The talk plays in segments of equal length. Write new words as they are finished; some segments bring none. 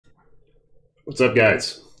What's up,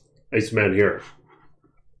 guys? Iceman here.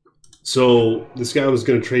 So this guy was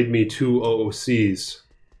going to trade me 2 OOCs,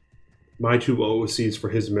 my 2 OOCs for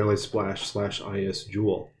his melee splash / IS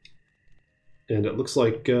jewel, and it looks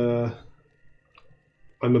like I'm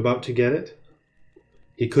about to get it.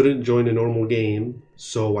 He couldn't join a normal game,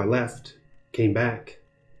 so I left, came back,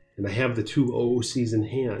 and I have the 2 OOCs in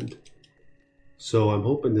hand. So I'm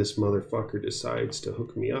hoping this motherfucker decides to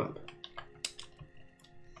hook me up.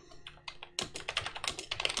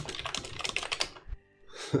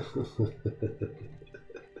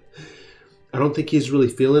 I don't think he's really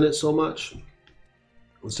feeling it so much.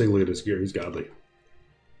 Let's take a look at his gear. He's godly.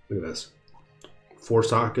 Look at this.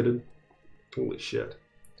 4-socketed. Holy shit.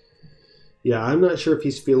 Yeah, I'm not sure if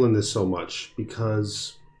he's feeling this so much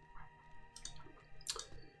because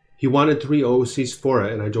he wanted 3 OOCs for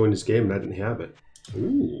it and I joined his game and I didn't have it.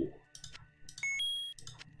 Ooh.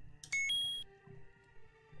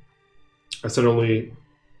 I said only...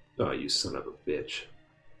 Oh, you son of a bitch.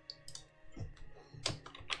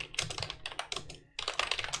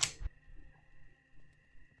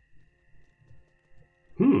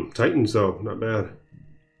 Titans though, not bad.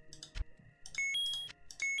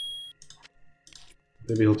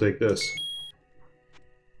 Maybe he'll take this.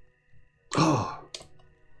 Oh!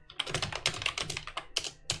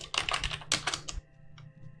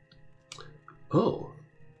 Oh.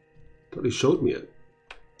 Thought he showed me it.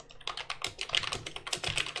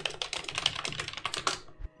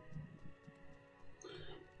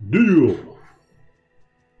 Deal!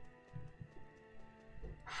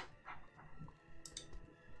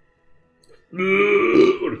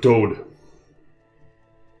 What a toad.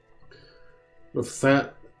 A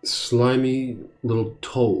fat, slimy little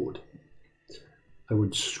toad. I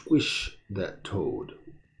would squish that toad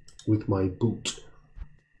with my boot.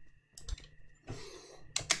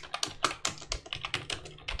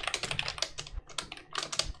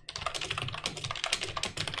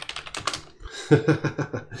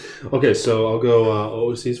 Okay, so I'll go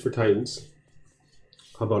OOCs for Titans.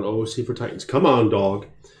 How about OOC for Titans? Come on, dog.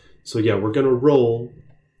 So yeah, we're going to roll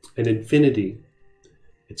an infinity.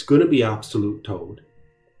 It's going to be absolute toad.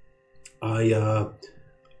 I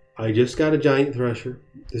just got a giant thresher.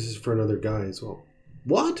 This is for another guy as well.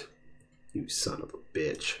 What? You son of a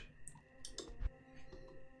bitch.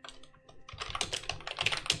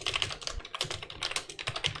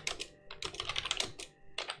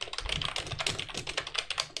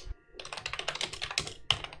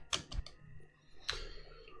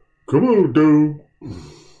 Come on, dude.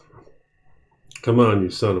 Come on, you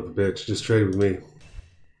son of a bitch. Just trade with me.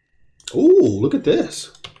 Ooh, look at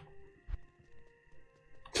this.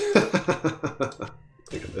 Look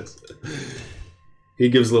at this. He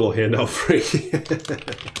gives a little handout free.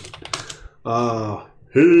 Hell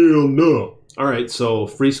no. Alright, so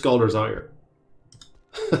free Scalder's Iron.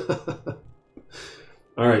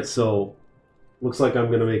 Alright, so looks like I'm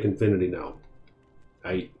going to make infinity now.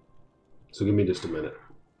 Aight. So give me just a minute.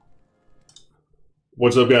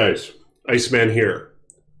 What's up, guys? Iceman here.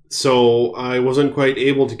 So I wasn't quite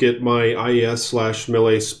able to get my IES /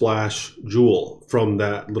 melee splash jewel from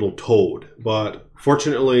that little toad, but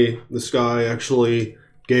fortunately this guy actually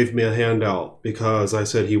gave me a handout because I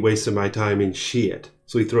said he wasted my time in shit.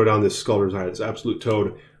 So he threw down this Scalder's Eye, this absolute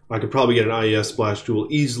toad. I could probably get an IES splash jewel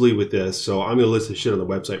easily with this, so I'm gonna list this shit on the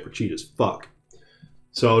website for cheap as fuck.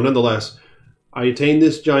 So nonetheless, I attained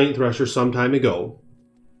this giant thresher some time ago.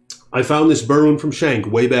 I found this Burroon from Shank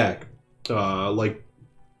way back. Like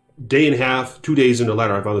day and a half, 2 days into the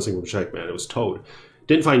ladder, I found this thing from Shank, man. It was toad.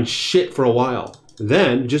 Didn't find shit for a while.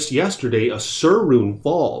 Then, just yesterday, a Surroon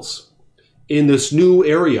falls in this new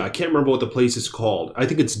area. I can't remember what the place is called. I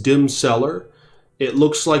think it's Dim Cellar. It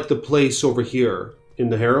looks like the place over here in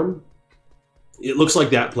the harem. It looks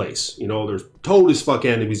like that place. You know, there's toad as fuck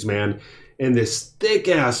enemies, man. And this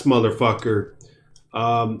thick-ass motherfucker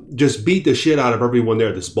just beat the shit out of everyone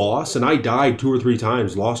there, this boss, and I died 2 or 3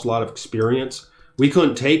 times, lost a lot of experience. We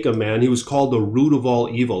couldn't take him, man. He was called the root of all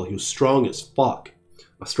evil. He was strong as fuck.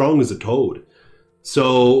 Strong as a toad.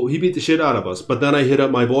 So he beat the shit out of us. But then I hit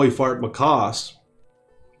up my boy Fart Macaws,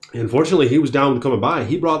 and fortunately he was down with coming by.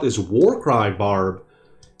 He brought this war cry barb,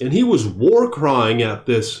 and he was war crying at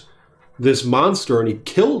this monster, and he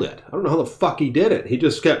killed it. I don't know how the fuck he did it. He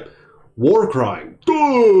just kept war crying,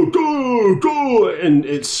 go, go, go, and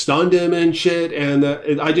it stunned him and shit, and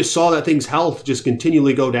I just saw that thing's health just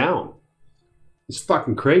continually go down. It's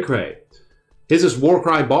fucking cray-cray. His is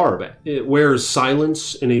Warcry Barb. It wears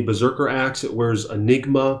Silence in a Berserker Axe, it wears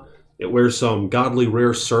Enigma, it wears some godly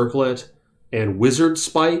rare circlet, and Wizard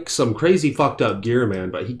Spike, some crazy fucked up gear,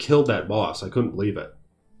 man, but he killed that boss. I couldn't believe it.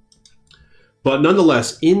 But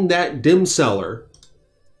nonetheless, in that dim cellar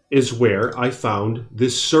is where I found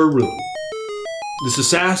this Sir rune. This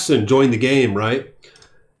assassin joined the game, right?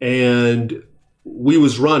 And we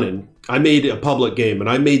was running. I made a public game and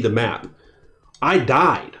I made the map. I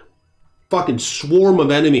died. Fucking swarm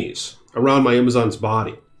of enemies around my Amazon's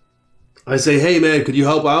body. I say, hey man, could you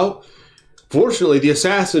help out? Fortunately, the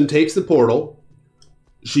assassin takes the portal.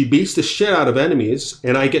 She beats the shit out of enemies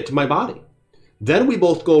and I get to my body. Then we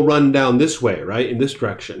both go run down this way, right? In this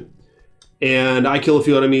direction. And I kill a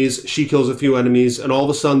few enemies, she kills a few enemies, and all of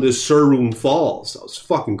a sudden this Sir rune falls. That was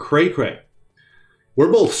fucking cray-cray.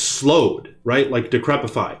 We're both slowed, right? Like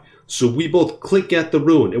decrepify. So we both click at the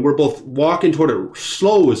rune, and we're both walking toward it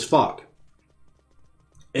slow as fuck.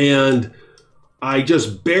 And I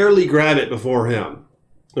just barely grab it before him.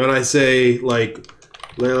 And I say, like,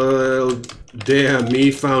 well, damn, me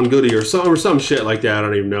found goody, or some shit like that, I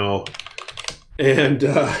don't even know. And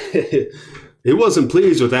he wasn't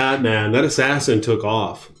pleased with that, man. That assassin took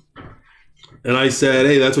off. And I said,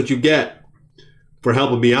 hey, that's what you get for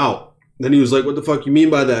helping me out. Then he was like, what the fuck you mean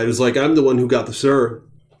by that? He was like, I'm the one who got the Sir.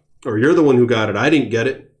 Or you're the one who got it. I didn't get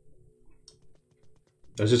it.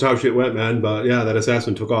 That's just how shit went, man. But yeah, that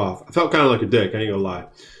assassin took off. I felt kind of like a dick, I ain't gonna lie.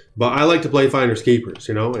 But I like to play Finders Keepers,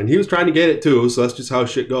 you know? And he was trying to get it too, so that's just how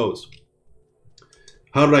shit goes.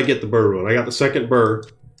 How did I get the Burr rune? I got the second Burr.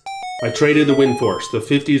 I traded the Wind Force, the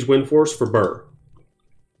 50s Wind Force for Burr.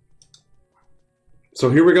 So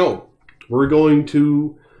here we go. We're going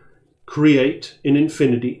to create an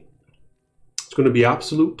infinity. It's going to be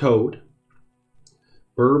absolute toad.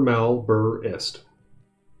 Burr Mel Burr Ist.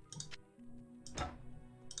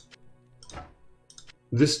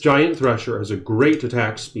 This giant thresher has a great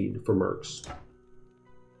attack speed for mercs.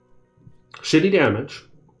 Shitty damage.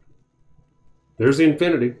 There's the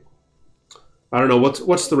infinity. I don't know,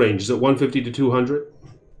 what's the range? Is it 150 to 200?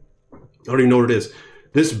 I don't even know what it is.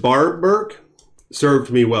 This Barb Merc served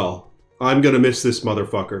me well. I'm going to miss this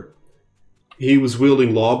motherfucker. He was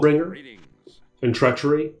wielding Lawbringer and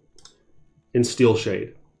Treachery and Steel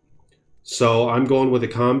Shade. So I'm going with a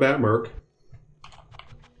Combat Merc.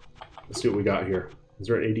 Let's see what we got here. Is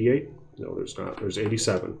there an 88? No, there's not. There's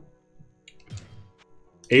 87.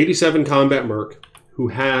 87 Combat Merc who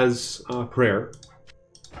has Prayer.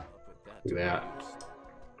 Look at that.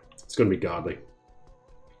 It's going to be godly.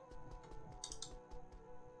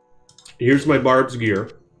 Here's my Barb's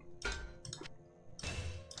gear.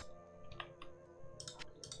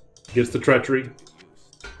 Gets the Treachery.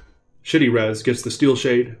 Shitty res. Gets the Steel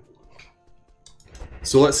Shade.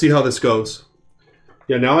 So let's see how this goes.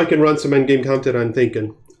 Yeah, now I can run some endgame content, I'm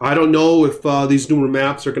thinking. I don't know if these newer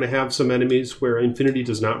maps are going to have some enemies where Infinity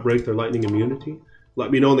does not break their lightning immunity.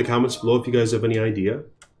 Let me know in the comments below if you guys have any idea.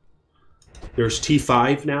 There's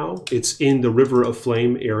T5 now. It's in the River of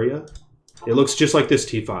Flame area. It looks just like this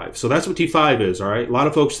T5. So that's what T5 is, all right? A lot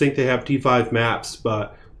of folks think they have T5 maps,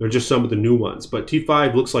 but they're just some of the new ones. But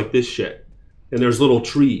T5 looks like this shit. And there's little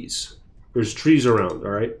trees. There's trees around,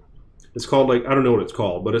 all right? It's called, like, I don't know what it's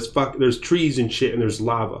called, but there's trees and shit, and there's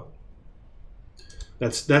lava.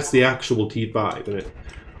 That's the actual T5. And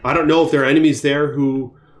I don't know if there are enemies there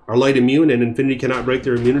who are light immune and Infinity cannot break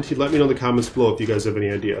their immunity. Let me know in the comments below if you guys have any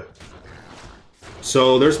idea.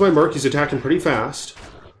 So there's my Merc. He's attacking pretty fast.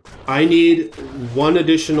 I need one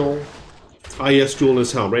additional IS jewel in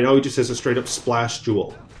his helm. Right now he just has a straight up splash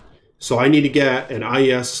jewel. So I need to get an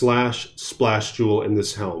IS/splash jewel in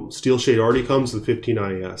this helm. Steel Shade already comes with 15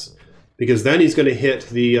 IS. Because then he's going to hit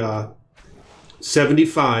the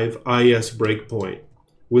 75 IS breakpoint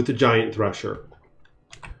with the Giant Thresher.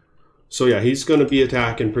 So yeah, he's going to be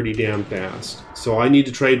attacking pretty damn fast. So I need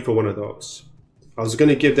to trade for one of those. I was going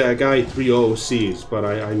to give that guy 3 OOCs, but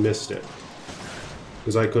I missed it.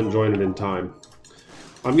 Because I couldn't join it in time.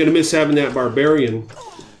 I'm going to miss having that Barbarian.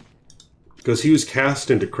 Because he was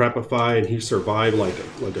cast into Decrepify and he survived like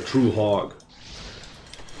a true hog.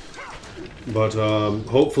 But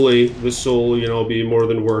hopefully this will, you know, be more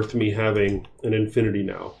than worth me having an Infinity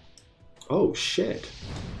now. Oh, shit.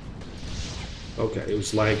 Okay, it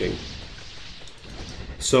was lagging.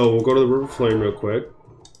 So we'll go to the River Flame real quick.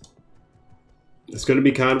 It's going to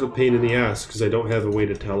be kind of a pain in the ass because I don't have a way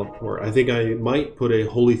to teleport. I think I might put a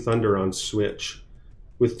Holy Thunder on Switch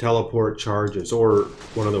with teleport charges or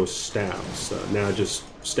one of those staffs. Nagus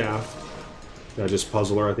staff. Nagus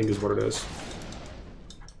Puzzler, I think is what it is.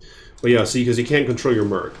 But yeah, see, because you can't control your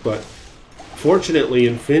Merc. But fortunately,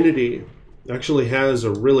 Infinity actually has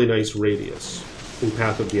a really nice radius in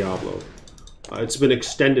Path of Diablo. It's been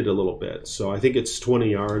extended a little bit, so I think it's 20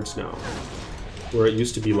 yards now, where it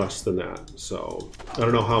used to be less than that. So I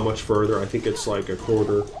don't know how much further. I think it's like a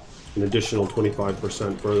quarter. an additional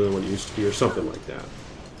 25% further than what it used to be, or something like that.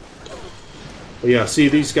 But yeah, see,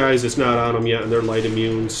 these guys, it's not on them yet, and they're light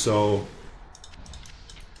immune, so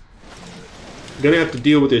I'm gonna have to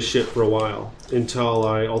deal with this shit for a while until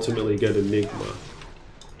I ultimately get Enigma,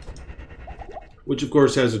 which of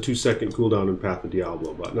course has a 2-second cooldown in Path of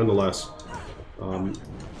Diablo, but nonetheless,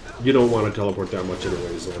 you don't want to teleport that much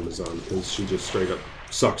anyways, Amazon, because she just straight up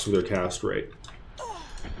sucks with her cast rate.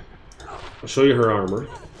 I'll show you her armor.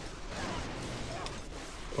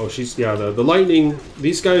 Oh, she's, yeah, the lightning,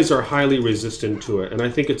 these guys are highly resistant to it, and I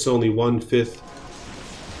think it's only 1/5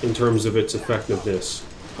 in terms of its effectiveness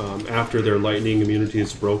after their lightning immunity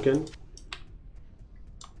is broken.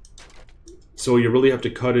 So you really have to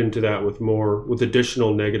cut into that with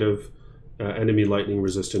additional negative enemy lightning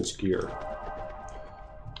resistance gear.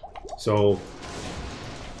 So,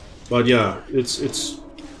 but yeah, it's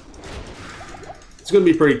going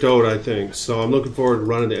to be pretty toad, I think. So I'm looking forward to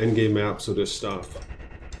running the endgame maps of this stuff.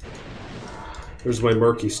 There's my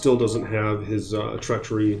Merc. He still doesn't have his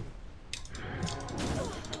Treachery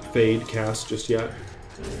Fade cast just yet.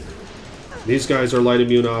 These guys are light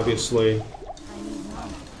immune, obviously.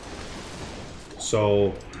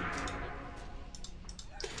 So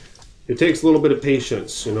it takes a little bit of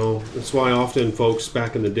patience, you know. That's why often folks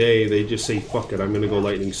back in the day, they just say, fuck it, I'm going to go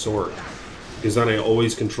Lightning Sword. Because then I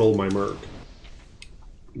always control my Merc.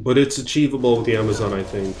 But it's achievable with the Amazon, I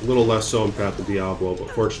think. A little less so in Path of Diablo, but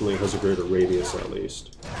fortunately it has a greater radius at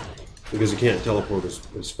least. Because you can't teleport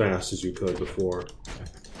as fast as you could before.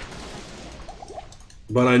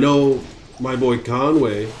 But I know my boy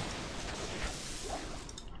Conway,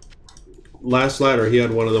 last ladder, he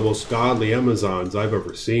had one of the most godly Amazons I've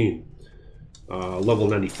ever seen. Level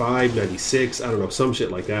 95, 96, I don't know, some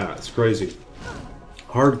shit like that. It's crazy.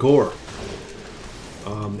 Hardcore.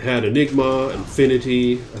 Had Enigma,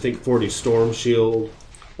 Infinity, I think 40 Storm Shield,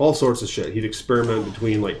 all sorts of shit. He'd experiment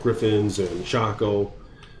between like Griffins and Shaco,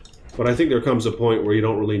 but I think there comes a point where you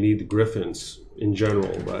don't really need the Griffins in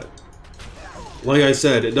general. But like I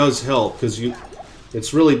said, it does help because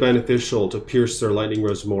it's really beneficial to pierce their lightning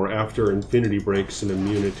res more after Infinity breaks and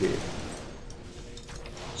immunity.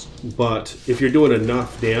 But if you're doing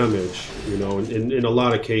enough damage, you know, in a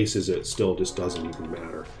lot of cases it still just doesn't even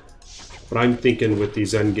matter. But I'm thinking with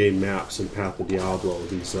these endgame maps in Path of Diablo,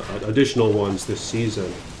 these additional ones this season,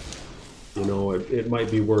 you know, it might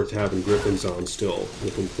be worth having Griffins on still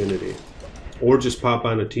with Infinity. Or just pop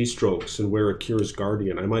on a T-Strokes and wear a Kira's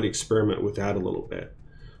Guardian. I might experiment with that a little bit.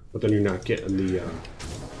 But then you're not getting the,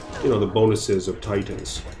 you know, the bonuses of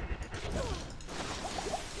Titans.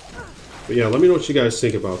 But yeah, let me know what you guys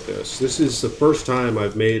think about this. This is the first time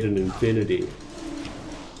I've made an Infinity.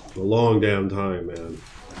 A long damn time, man.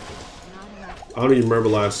 I don't even remember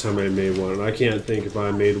last time I made one, and I can't think if I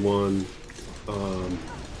made one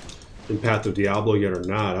in Path of Diablo yet or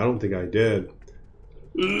not. I don't think I did.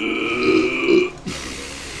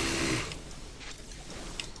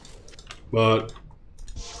 But,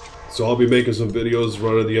 so I'll be making some videos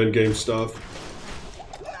running the endgame stuff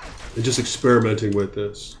and just experimenting with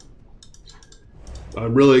this.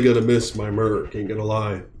 I'm really going to miss my Merc, ain't gonna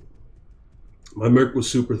lie. My Merc was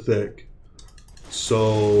super thick.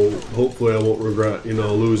 So hopefully I won't regret, you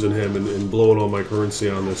know, losing him and blowing all my currency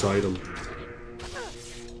on this item.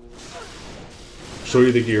 Show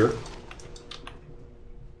you the gear.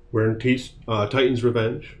 We're in Titan's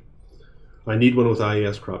Revenge. I need one with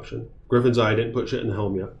IES Corruption. Griffin's Eye, didn't put shit in the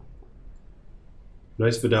helm yet.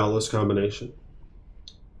 Nice Vidalis combination.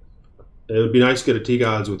 It would be nice to get a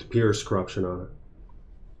T-Gods with Pierce Corruption on it.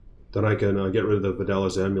 Then I can get rid of the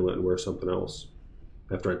Vidalis Amulet and wear something else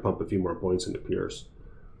after I pump a few more points into Pierce.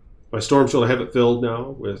 My Storm Shield, I have it filled now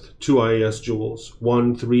with 2 IES jewels,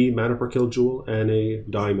 1 3 mana per kill jewel, and a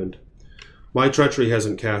diamond. My Treachery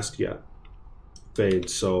hasn't cast yet. Fade,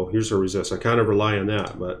 so here's her resist. I kind of rely on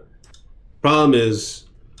that, but problem is,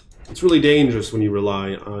 it's really dangerous when you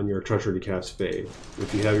rely on your Treachery to cast Fade.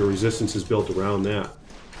 If you have your resistances built around that.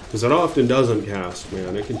 Because it often doesn't cast,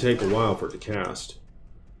 man. It can take a while for it to cast.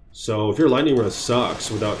 So if your Lightning Res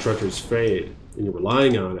sucks without Treachery's Fade, and you're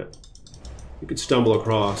relying on it, you could stumble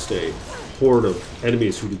across a horde of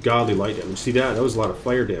enemies who do godly light damage. See that? That was a lot of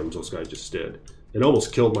fire damage those guys just did. It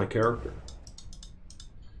almost killed my character.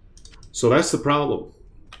 So that's the problem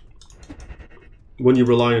when you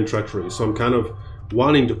rely on Treachery. So I'm kind of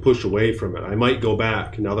wanting to push away from it. I might go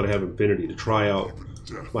back, now that I have Infinity, to try out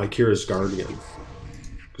my Kira's Guardian.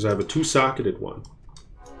 Because I have a 2-socketed one.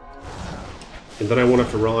 And then I won't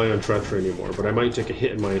have to rely on Treachery anymore, but I might take a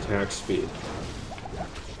hit in my attack speed.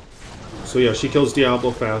 So yeah, she kills Diablo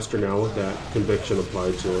faster now with that conviction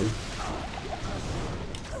applied to him.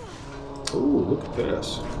 Ooh, look at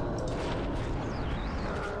this.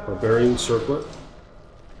 Barbarian circlet.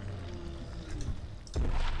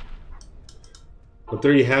 But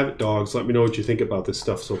there you have it, dogs. Let me know what you think about this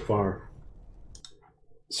stuff so far.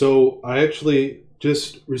 So I actually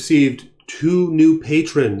just received 2 new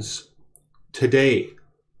patrons today.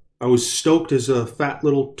 I was stoked as a fat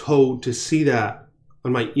little toad to see that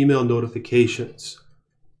on my email notifications.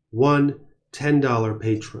 One $10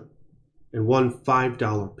 patron and one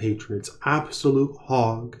 $5 patron. It's absolute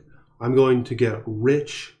hog. I'm going to get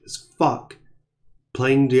rich as fuck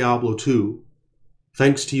playing Diablo 2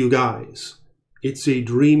 thanks to you guys. It's a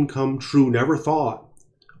dream come true. Never thought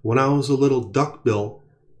when I was a little duckbill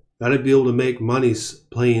that I'd be able to make monies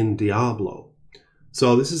playing Diablo.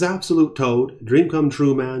 So this is absolute toad. Dream come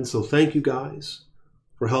true, man. So thank you guys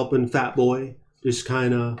for helping Fat Boy just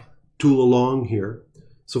kind of tool along here.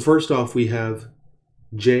 So first off, we have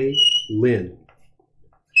J. Lynn.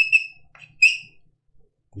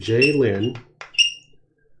 J. Lynn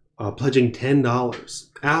pledging $10.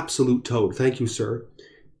 Absolute toad. Thank you, sir.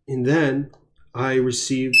 And then I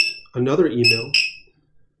received another email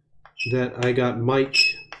that I got Mike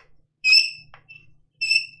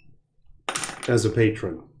as a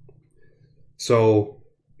patron. So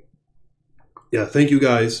yeah, thank you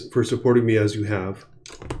guys for supporting me as you have.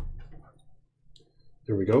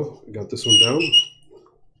 There we go. I got this one down.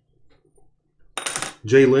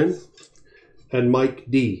 J. Lynn and Mike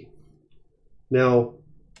D. Now,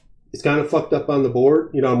 it's kind of fucked up on the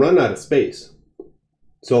board. You know, I'm running out of space.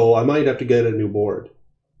 So I might have to get a new board.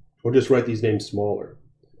 Or just write these names smaller.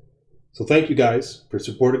 So thank you guys for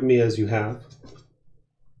supporting me as you have.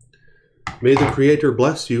 May the Creator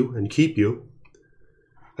bless you and keep you.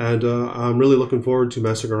 And I'm really looking forward to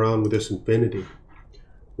messing around with this Infinity.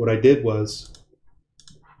 What I did was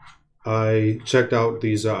I checked out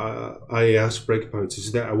these IAS breakpoints. You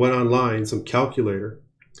see that? I went online, some calculator.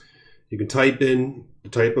 You can type in the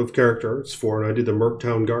type of character it's for, and I did the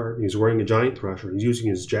Merktown Guard. He's wearing a giant thresher. He's using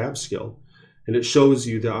his jab skill. And it shows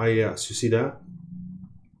you the IAS. You see that?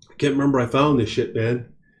 I can't remember I found this shit,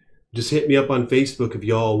 man. Just hit me up on Facebook if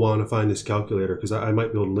y'all want to find this calculator, because I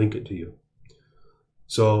might be able to link it to you.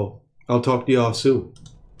 So I'll talk to y'all soon.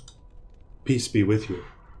 Peace be with you.